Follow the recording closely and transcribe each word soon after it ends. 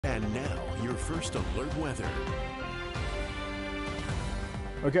your first alert weather.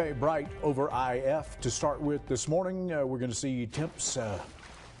 Okay, bright over IF to start with this morning. We're going to see temps.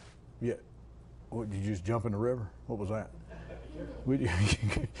 Yeah. What, did you just jump in the river? What was that?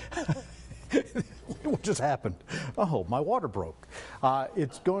 What just happened? Oh, my water broke.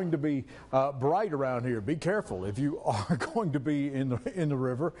 It's going to be bright around here. Be careful if you are going to be in the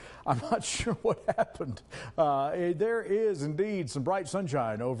river. I'm not sure what happened. There is indeed some bright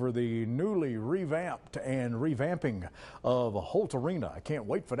sunshine over the newly revamped and revamping of Holt Arena. I can't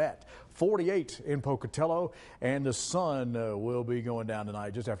wait for that. 48 in Pocatello, and the sun will be going down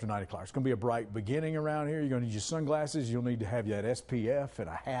tonight just after 9 o'clock. It's going to be a bright beginning around here. You're going to need your sunglasses. You'll need to have that SPF and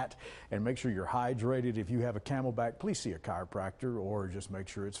a hat, and make sure you're hydrated. If you have a Camelback, please see a chiropractor, or just make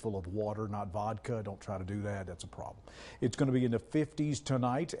sure it's full of water, not vodka. Don't try to do that. That's a problem. It's going to be in the 50s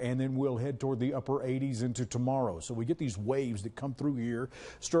tonight, and then we'll head toward the upper 80s into tomorrow. So we get these waves that come through here,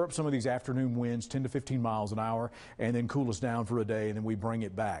 stir up some of these afternoon winds, 10 to 15 miles an hour, and then cool us down for a day, and then we bring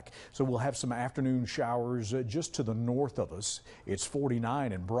it back. So we'll have some afternoon showers just to the north of us. It's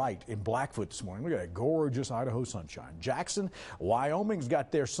 49 and bright in Blackfoot this morning. Look at that gorgeous Idaho sunshine. Jackson, Wyoming's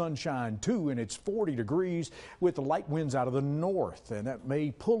got their sunshine too, and it's 40 degrees with the light winds out of the north, and that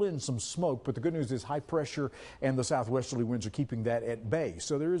may pull in some smoke, but the good news is high pressure and the southwesterly winds are keeping that at bay.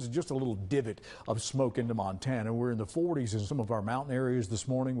 So there is just a little divot of smoke into Montana. We're in the 40s in some of our mountain areas this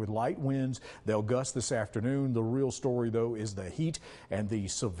morning with light winds. They'll gust this afternoon. The real story, though, is the heat and the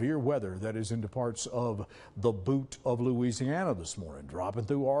severe weather that is into parts of the boot of Louisiana this morning, dropping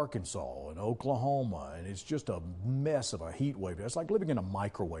through Arkansas and Oklahoma, and it's just a mess of a heat wave. It's like living in a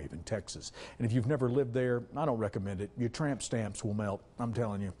microwave in Texas, and if you've never lived there, I don't recommend it. Your tramp stamps will melt, I'm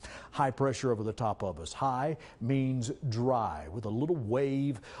telling you. High pressure over the top of us. High means dry with a little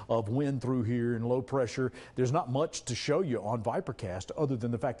wave of wind through here, and low pressure. There's not much to show you on Vipercast other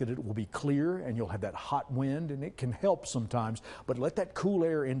than the fact that it will be clear and you'll have that hot wind, and it can help sometimes, but let that cool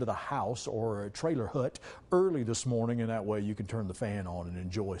air into the house or a trailer hut early this morning, and that way you can turn the fan on and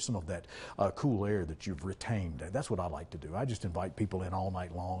enjoy some of that cool air that you've retained. That's what I like to do. I just invite people in all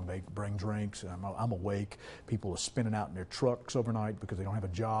night long. They bring drinks, and I'm awake. People are spinning out in their trucks overnight because they don't have a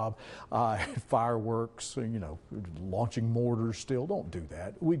job. Fireworks, you know, launching mortars still. Don't do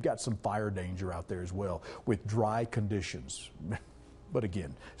that. We've got some fire danger out there as well with dry conditions. But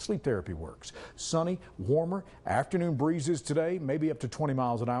again, sleep therapy works. Sunny, warmer, afternoon breezes today, maybe up to 20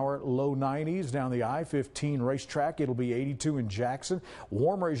 miles an hour, low 90s down the I-15 racetrack. It'll be 82 in Jackson.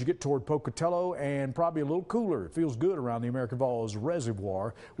 Warmer as you get toward Pocatello, and probably a little cooler. It feels good around the American Falls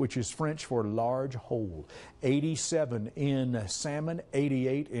Reservoir, which is French for large hole. 87 in Salmon,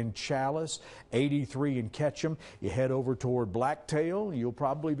 88 in Chalice, 83 in Ketchum. You head over toward Blacktail, you'll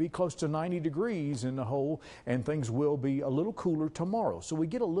probably be close to 90 degrees in the hole, and things will be a little cooler tomorrow. So we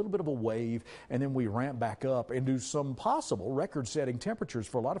get a little bit of a wave, and then we ramp back up and do some possible record-setting temperatures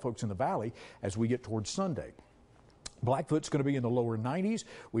for a lot of folks in the valley as we get towards Sunday. Blackfoot's going to be in the lower 90s.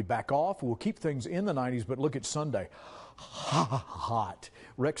 We back off. We'll keep things in the 90s, but look at Sunday. Hot.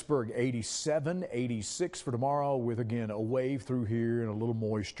 Rexburg 87, 86 for tomorrow with, again, a wave through here and a little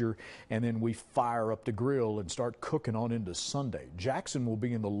moisture, and then we fire up the grill and start cooking on into Sunday. Jackson will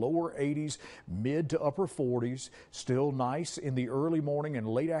be in the lower 80s, mid to upper 40s. Still nice in the early morning and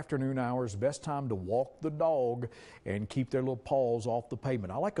late afternoon hours. Best time to walk the dog and keep their little paws off the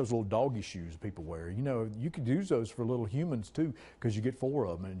pavement. I like those little doggy shoes people wear. You know, you could use those for little humans too, because you get 4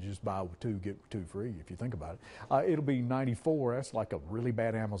 of them and just buy 2, get 2 free if you think about it. It'll be 94. That's like a really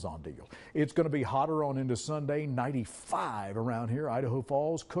bad Amazon deal. It's going to be hotter on into Sunday. 95 around here. Idaho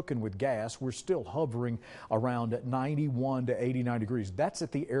Falls, cooking with gas. We're still hovering around 91 to 89 degrees. That's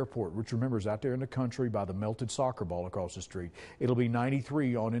at the airport, which, remember, is out there in the country by the melted soccer ball across the street. It'll be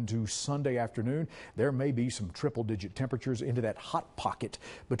 93 on into Sunday afternoon. There may be some triple-digit temperatures into that hot pocket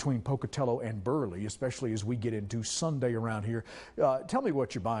between Pocatello and Burley, especially as we get into Sunday around here. Tell me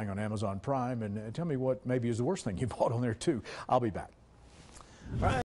what you're buying on Amazon Prime, and tell me what maybe is the worst thing you bought on there too. I'll be back. All right.